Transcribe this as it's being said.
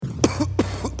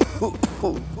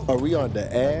Are we on the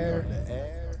air?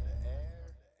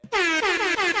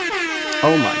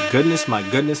 Oh my goodness, my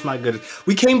goodness, my goodness.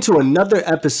 We came to another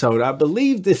episode. I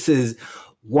believe this is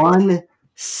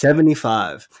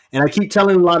 175. And I keep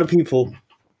telling a lot of people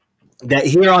that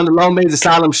here on the Low Mains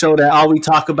Asylum show that all we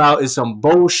talk about is some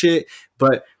bullshit.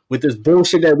 But with this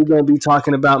bullshit that we're going to be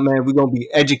talking about, man, we're going to be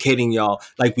educating y'all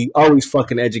like we always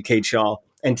fucking educate y'all.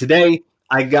 And today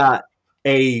I got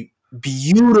a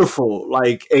beautiful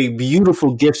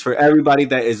gift for everybody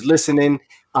that is listening.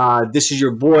 This is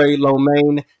your boy Low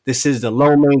Main. This is the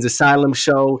Low Mains Asylum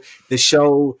show. The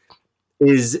show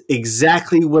is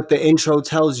exactly what the intro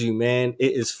tells you, man.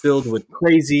 It is filled with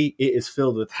crazy. It is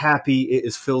filled with happy. It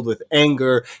is filled with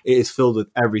anger. It is filled with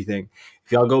everything.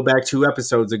 If y'all go back 2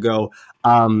 episodes ago,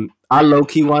 I low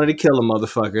key wanted to kill a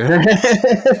motherfucker.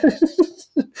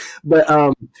 but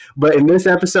um, but in this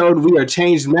episode, we are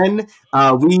changed men.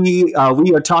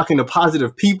 We are talking to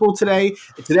positive people today.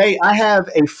 Today, I have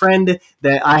a friend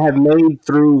that I have made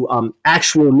through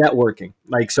actual networking.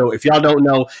 Like, so if y'all don't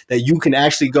know that you can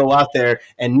actually go out there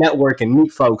and network and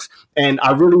meet folks, and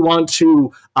I really want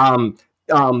to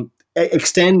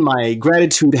extend my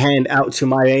gratitude hand out to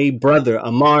my brother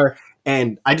Amar.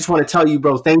 And I just want to tell you,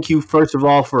 bro, thank you first of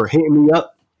all for hitting me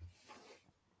up.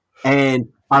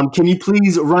 And can you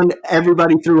please run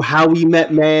everybody through how we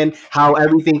met, man? How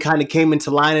everything kind of came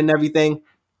into line and everything?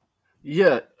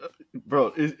 Yeah,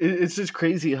 bro, it's just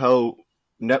crazy how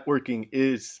networking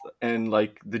is and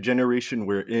like the generation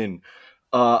we're in.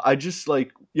 I just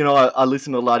like I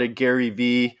listen to a lot of Gary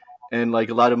Vee and like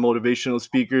a lot of motivational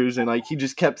speakers, and like he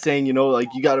just kept saying, like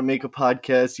you got to make a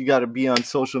podcast, you got to be on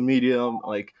social media. I'm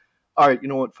like, all right, you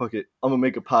know what, fuck it, I'm gonna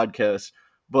make a podcast,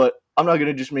 but I'm not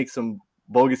gonna just make some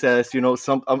bogus ass,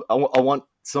 I want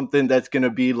something that's gonna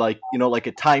be like like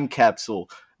a time capsule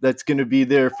that's gonna be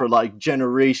there for like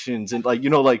generations and like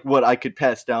like what I could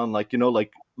pass down, like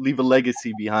like leave a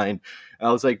legacy behind. And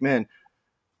I was like, man,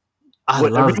 I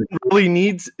what love everything it. really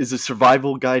needs is a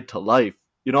survival guide to life.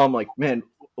 I'm like, man,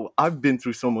 I've been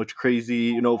through so much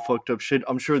crazy, fucked up shit.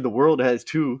 I'm sure the world has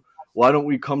too. Why don't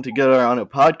we come together on a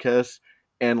podcast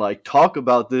and like talk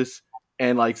about this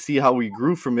and like see how we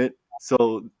grew from it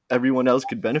so everyone else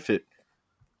could benefit?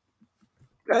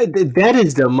 That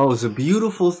is the most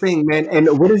beautiful thing, man.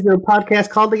 And what is your podcast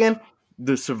called again?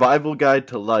 The survival guide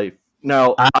to life.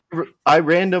 Now, I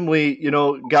randomly,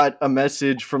 got a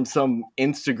message from some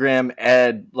Instagram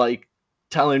ad like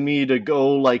telling me to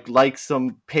go like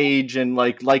some page and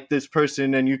like this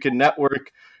person and you can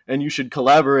network and you should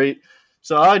collaborate.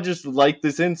 So I just liked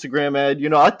this Instagram ad.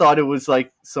 I thought it was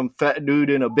like some fat dude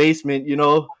in a basement,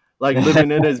 like living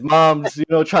in his mom's,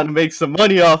 trying to make some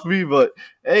money off me. But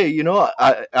hey,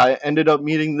 I ended up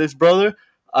meeting this brother.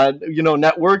 I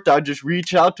networked. I just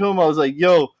reached out to him. I was like,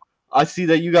 yo, I see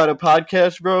that you got a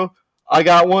podcast, bro. I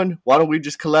got one. Why don't we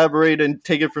just collaborate and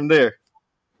take it from there?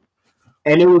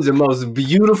 And it was the most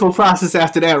beautiful process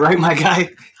after that, right, my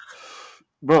guy?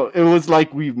 Bro, it was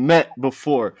like we've met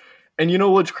before. And you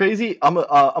know what's crazy? I'm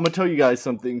gonna tell you guys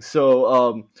something.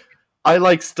 So I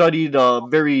like studied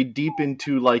very deep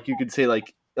into like you could say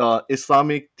like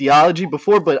Islamic theology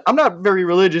before, but I'm not very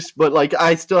religious, but like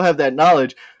I still have that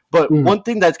knowledge. But Mm. one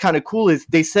thing that's kind of cool is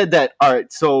they said that all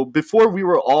right, so before we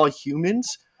were all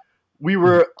humans, we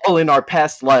were all in our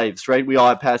past lives, right? We all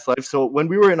have past lives. So when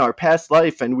we were in our past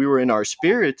life and we were in our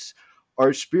spirits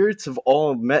have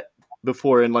all met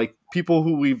before, and like people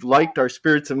who we've liked, our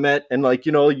spirits have met, and like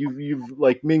you've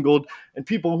like mingled, and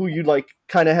people who you like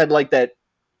kind of had like that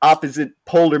opposite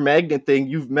polar magnet thing,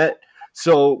 you've met.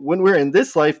 So when we're in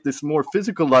this life, this more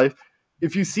physical life,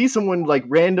 if you see someone like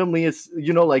randomly, it's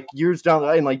like years down the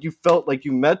line, like you felt like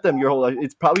you met them your whole life,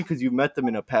 it's probably because you met them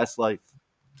in a past life.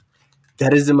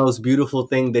 That is the most beautiful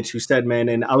thing that you said, man.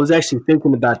 And I was actually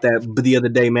thinking about that the other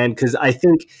day, man, because I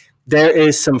think there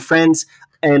is some friends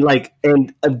and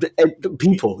and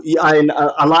people, and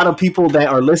a lot of people that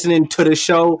are listening to the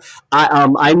show.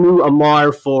 I knew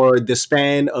Amar for the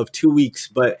span of 2 weeks,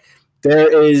 but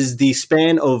there is the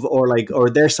span of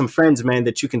or there's some friends, man,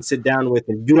 that you can sit down with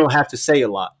and you don't have to say a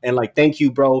lot. And like, thank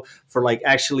you, bro, for like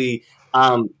actually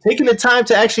taking the time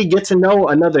to actually get to know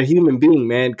another human being,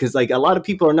 man, because like a lot of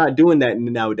people are not doing that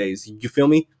nowadays. You feel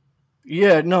me?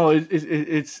 Yeah, no,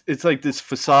 it's like this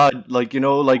facade, like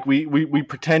like we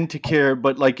pretend to care,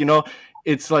 but like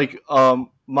it's like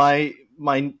my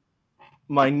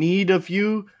need of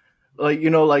you, like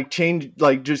like change,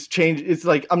 like just change. It's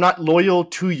like I'm not loyal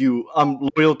to you, I'm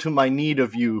loyal to my need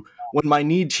of you. When my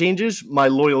need changes, my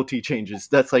loyalty changes.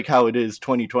 That's like how it is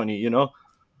 2020.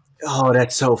 Oh,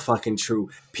 that's so fucking true.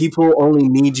 People only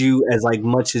need you as like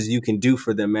much as you can do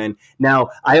for them, man. Now,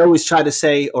 I always try to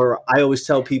say, or I always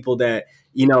tell people that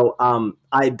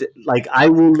I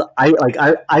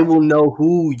will know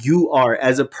who you are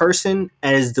as a person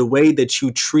as the way that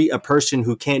you treat a person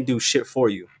who can't do shit for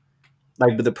you.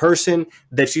 Like the person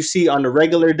that you see on a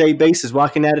regular day basis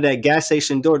walking out of that gas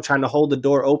station door trying to hold the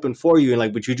door open for you, and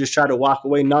like, but you just try to walk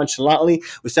away nonchalantly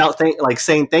without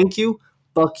saying thank you.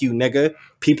 Fuck you, nigga.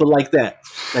 People like that.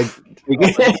 Like,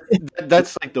 Oh,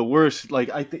 that's like the worst. Like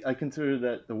I think I consider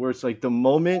that the worst. Like the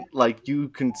moment like you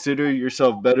consider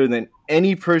yourself better than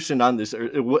any person on this,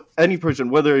 or any person,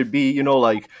 whether it be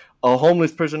like a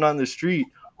homeless person on the street,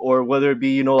 or whether it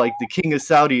be like the king of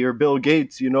Saudi or Bill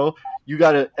Gates. You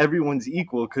gotta everyone's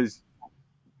equal because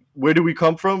where do we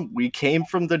come from? We came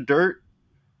from the dirt,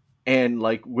 and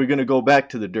like we're gonna go back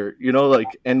to the dirt.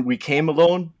 Like and we came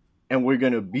alone, and we're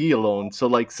gonna be alone. So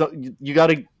like you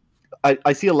gotta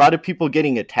I see a lot of people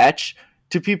getting attached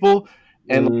to people,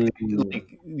 and mm,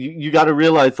 like you got to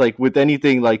realize like with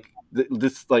anything like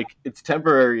this, like it's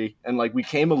temporary, and like we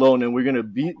came alone and we're gonna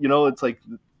be, it's like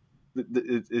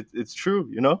it's true.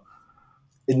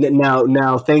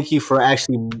 now, thank you for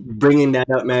actually bringing that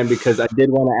up, man. Because I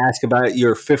did want to ask about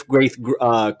your fifth grade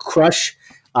crush.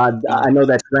 I know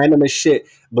that's random as shit,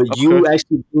 but Okay. you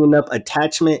actually bringing up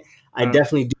attachment. I Uh,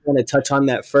 definitely do want to touch on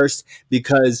that first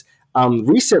because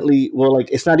recently, well, like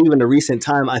it's not even a recent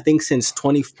time. I think since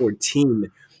 2014,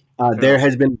 yeah. there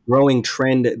has been a growing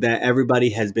trend that everybody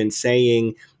has been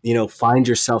saying. Find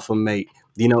yourself a mate.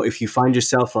 If you find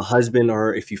yourself a husband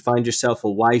or if you find yourself a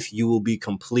wife, you will be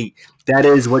complete. That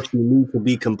is what you need to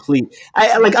be complete.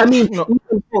 I mean, No,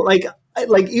 even,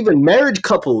 like even marriage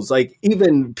couples, like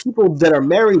even people that are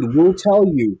married will tell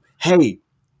you, "Hey,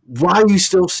 why are you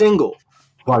still single?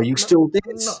 Why are you no, still no,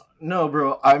 this?" no,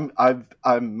 bro.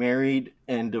 I'm married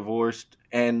and divorced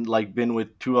and like been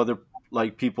with two other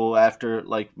like people after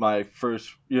like my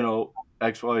first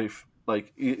ex-wife.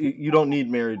 Like you don't need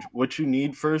marriage. What you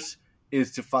need first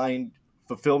is to find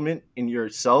fulfillment in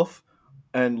yourself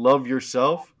and love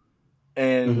yourself,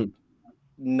 and Mhm.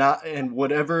 not and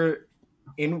whatever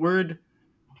inward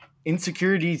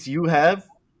insecurities you have,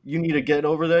 you need to get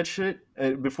over that shit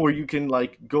before you can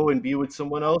like go and be with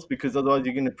someone else, because otherwise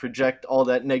you're going to project all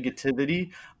that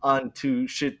negativity onto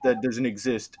shit that doesn't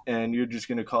exist, and you're just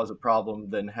going to cause a problem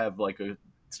than have like a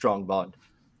strong bond.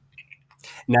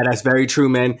 Now that's very true,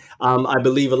 man. I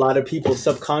believe a lot of people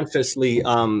subconsciously,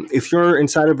 if you're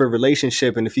inside of a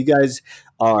relationship and if you guys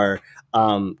are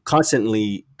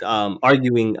constantly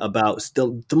arguing about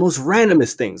still the most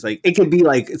randomest things, like it could be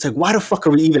like it's like why the fuck are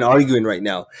we even arguing right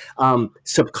now?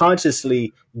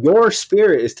 Subconsciously, your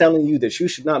spirit is telling you that you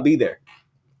should not be there.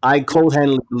 I cold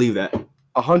handedly believe that.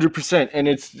 100%, and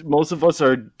it's most of us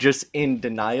are just in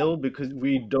denial because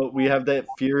we have that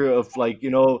fear of like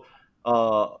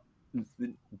uh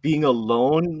being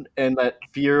alone, and that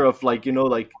fear of like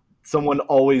like someone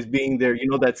always being there,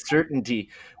 that certainty.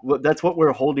 That's what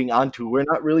we're holding on to. We're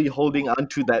not really holding on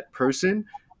to that person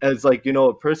as like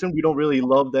a person. We don't really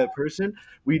love that person.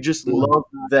 We just love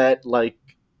that like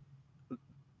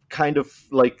kind of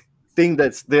like thing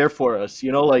that's there for us,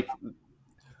 like.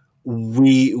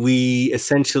 We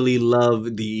essentially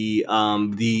love the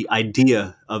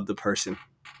idea of the person.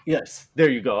 Yes, there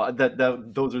you go. That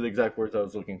those are the exact words I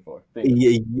was looking for. Thank you.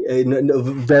 Yeah, yeah, no, no,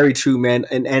 very true, man.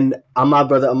 And Ahmad,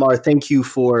 brother Amar, thank you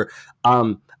for.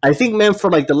 I think, man,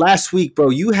 for like the last week, bro,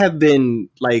 you have been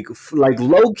like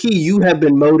low key, you have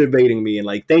been motivating me, and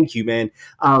like, thank you, man.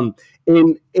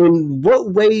 In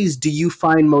what ways do you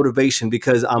find motivation?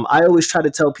 Because I always try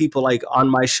to tell people like on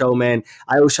my show, man.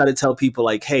 I always try to tell people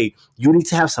like, hey, you need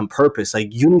to have some purpose. Like,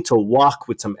 you need to walk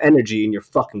with some energy in your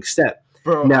fucking step.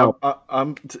 Bro, Now,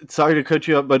 sorry to cut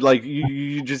you up, but like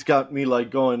you just got me like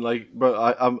going like,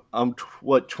 bro.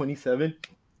 What, 27?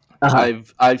 uh-huh.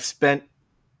 I've spent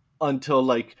until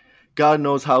like God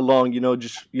knows how long,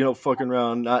 just fucking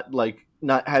around, not like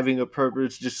not having a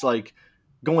purpose, just like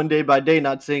going day by day,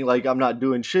 not saying like I'm not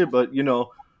doing shit, but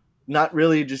not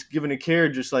really just giving a care,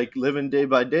 just like living day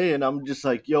by day. And I'm just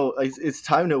like, yo, it's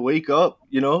time to wake up,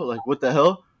 like what the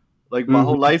hell? Like my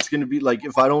whole Mhm. life's gonna be like,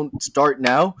 if I don't start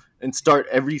now and start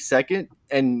every second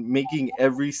and making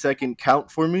every second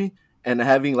count for me, and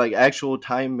having like actual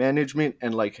time management,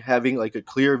 and like having like a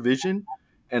clear vision,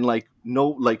 and like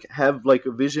like have like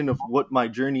a vision of what my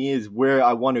journey is, where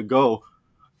I want to go,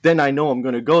 then I know I'm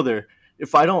going to go there.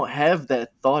 If I don't have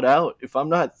that thought out, if I'm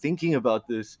not thinking about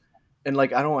this, and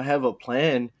like I don't have a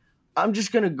plan, I'm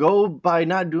just going to go by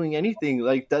not doing anything.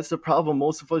 Like that's the problem.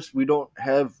 Most of us, we don't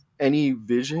have any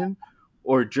vision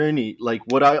or journey. Like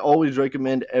what I always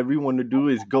recommend everyone to do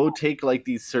is go take like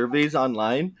these surveys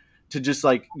online to just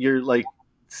like your like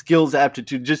skills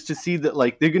aptitude, just to see that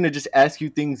like they're gonna just ask you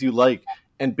things you like,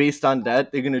 and based on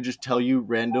that they're gonna just tell you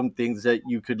random things that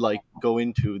you could like go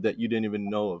into that you didn't even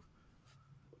know of.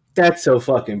 That's so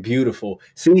fucking beautiful.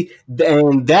 See,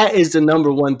 and that is the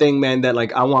number one thing, man, that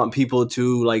like I want people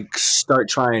to like start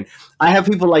trying. I have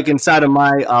people like inside of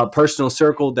my personal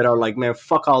circle that are like, man,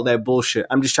 fuck all that bullshit.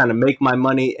 I'm just trying to make my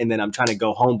money and then I'm trying to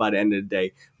go home by the end of the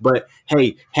day. But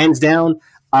hey, hands down,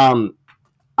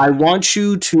 I want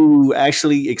you to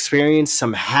actually experience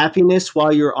some happiness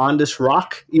while you're on this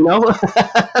rock, you know?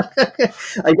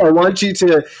 Like I want you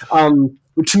to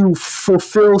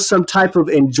fulfill some type of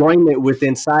enjoyment with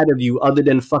inside of you other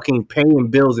than fucking paying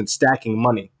bills and stacking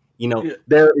money. You know, Yeah.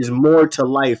 there is more to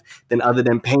life than other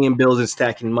than paying bills and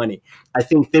stacking money. I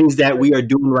think things that we are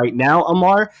doing right now,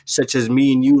 Amar, such as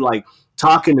me and you, like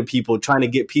talking to people, trying to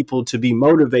get people to be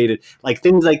motivated, like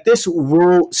things like this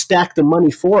will stack the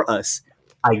money for us.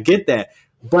 I get that,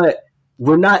 but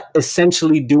we're not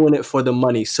essentially doing it for the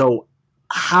money. So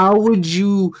how would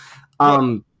you No.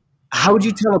 um how would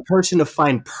you tell a person to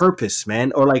find purpose,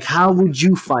 man? Or like how would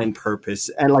you find purpose?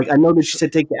 And like I know that you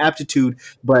said take the aptitude,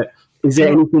 but is there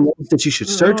No. anything else that you should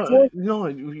search No, for? no,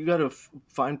 you gotta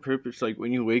find purpose. Like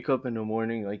when you wake up in the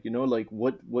morning, like you know, like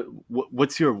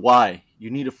what's your why? You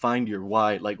need to find your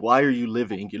why. Like why are you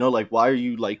living? You know, like why are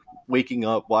you like waking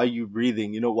up? Why are you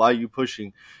breathing? You know, why are you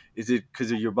pushing? Is it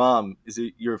because of your mom? Is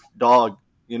it your dog?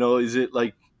 You know, is it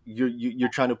like you're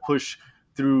trying to push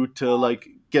through to like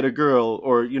get a girl,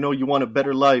 or you know, you want a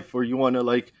better life, or you want to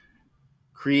like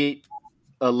create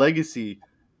a legacy,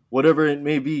 whatever it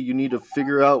may be. You need to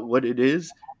figure out what it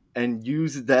is and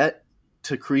use that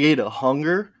to create a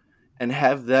hunger and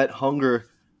have that hunger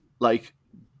like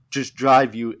just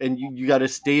drive you, and you got to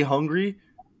stay hungry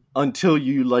until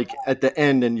you like at the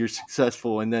end and you're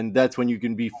successful, and then that's when you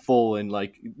can be full, and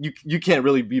like you can't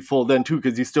really be full then too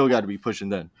because you still got to be pushing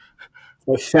then.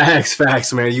 Well,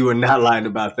 facts, man. You were not lying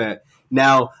about that.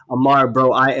 Now, Amar,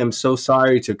 bro, I am so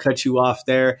sorry to cut you off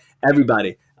there.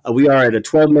 Everybody, we are at a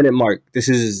 12-minute mark. This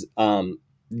is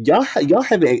y'all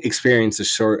haven't experienced a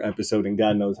short episode in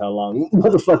God knows how long.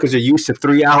 Motherfuckers are used to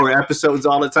 3-hour episodes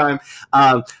all the time.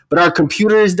 But our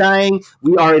computer is dying.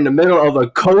 We are in the middle of a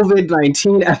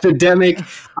COVID-19 epidemic.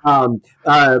 Amar,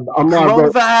 bro,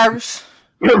 Coronavirus,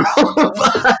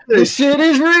 this shit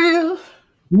is real.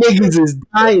 niggas is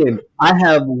dying. I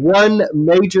have one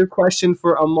major question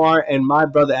for Amar and my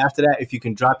brother after that. If you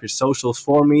can drop your socials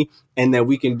for me, and then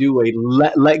we can do a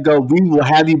let go. We will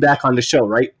have you back on the show,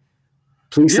 right?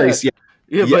 Please say Yeah. yeah.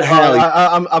 Yeah, Yeah, but hell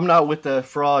yeah. I'm not with the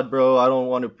fraud, bro. I don't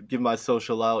want to give my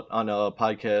social out on a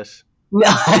podcast. No,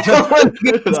 I don't want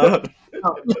to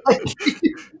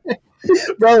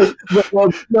bro. Well,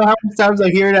 you know how many times I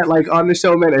hear that like on the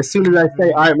show, man? As soon as I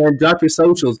say, all right, man, drop your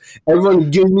socials, everyone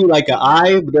gives me like an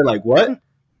eye, but they're like, what?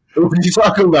 What are you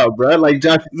talking about, bro? Like,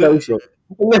 drop your social.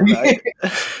 Like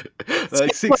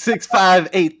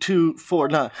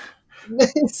 6658249.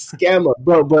 Scammer,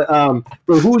 bro. But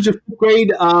bro, who's your fifth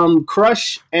grade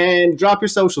crush? And drop your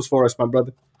socials for us, my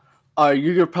brother.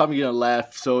 You're probably gonna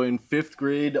laugh. So in fifth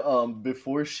grade,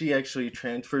 before she actually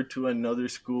transferred to another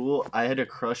school, I had a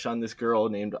crush on this girl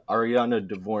named Ariana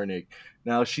Dvornik.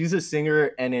 Now she's a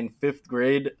singer, and in fifth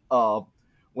grade,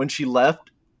 when she left,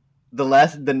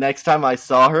 the next time I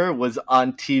saw her was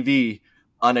on TV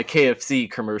on a KFC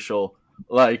commercial,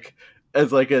 like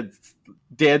as like a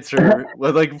dancer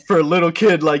with like for a little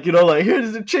kid, like you know, like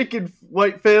here's the chicken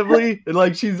white family, and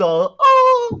like she's all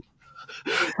oh.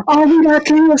 Oh, we got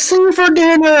KFC for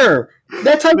dinner.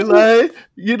 That's how. Be like,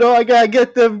 you know, I gotta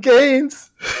get them gains.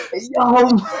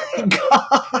 Oh my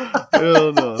god.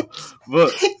 Hell no.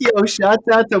 But Yo, shouts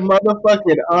out to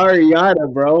motherfucking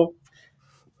Ariana, bro.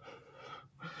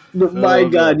 My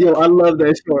God, yo, I love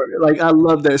that story. Like, I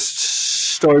love that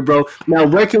story, bro. Now,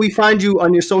 where can we find you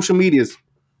on your social medias?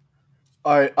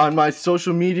 all right, on my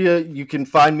social media, you can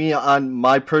find me on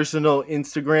my personal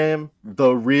Instagram,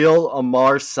 the real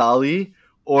Amar Sali,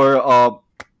 or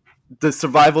the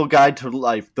Survival Guide to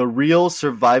Life, the real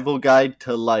Survival Guide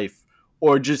to Life,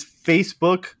 or just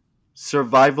Facebook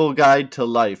Survival Guide to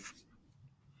Life.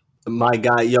 My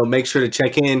God, yo, make sure to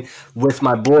check in with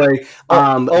my boy. Wait,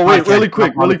 really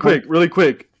podcast-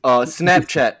 quick.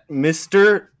 Snapchat,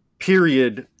 Mister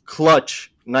Period Clutch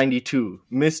 92,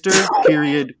 Mister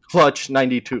Period Clutch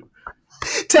 92.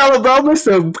 Tell him, bro,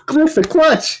 Mr.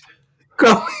 Clutch.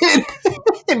 go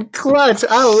in clutch.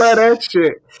 I love that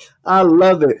shit. I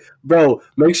love it, bro.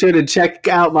 Make sure to check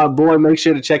out my boy. Make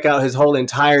sure to check out his whole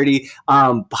entirety.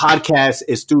 Podcast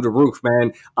is through the roof,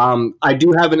 man. I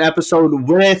do have an episode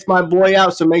with my boy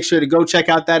out, so make sure to go check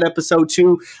out that episode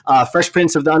too. Fresh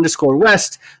Prince of the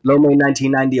 _West, Lomay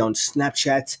 1990 on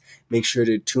Snapchat. Make sure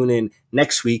to tune in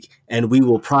next week, and we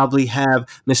will probably have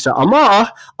Mr.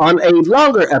 Amar on a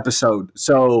longer episode.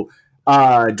 So,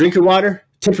 drink your water,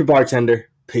 tip your bartender.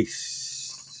 Peace.